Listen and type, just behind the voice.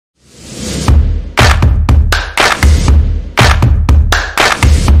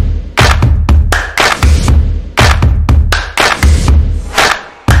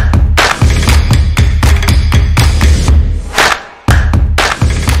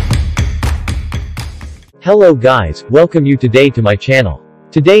Hello guys, welcome you today to my channel.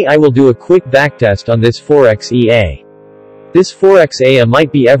 Today I will do a quick backtest on this Forex EA. This Forex EA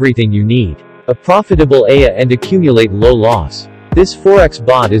might be everything you need. A profitable EA and accumulate low loss. This Forex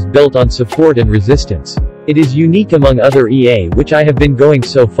bot is built on support and resistance. It is unique among other EA which I have been going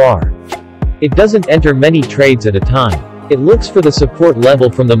so far. It doesn't enter many trades at a time. It looks for the support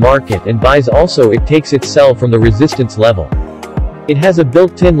level from the market and buys, also it takes its sell from the resistance level. It has a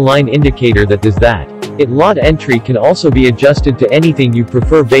built-in line indicator that does that. Its lot entry can also be adjusted to anything you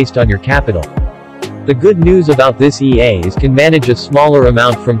prefer based on your capital. The good news about this EA is can manage a smaller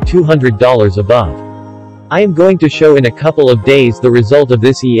amount from $200 above. I am going to show in a couple of days the result of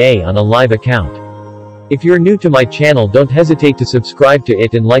this EA on a live account. If you're new to my channel, don't hesitate to subscribe to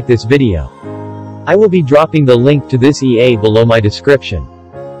it and like this video. I will be dropping the link to this EA below my description.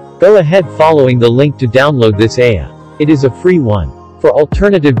 Go ahead following the link to download this EA. It is a free one. For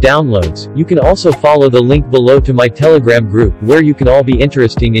alternative downloads, you can also follow the link below to my Telegram group where you can all be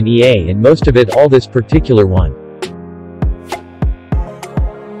interested in EA and most of it all this particular one.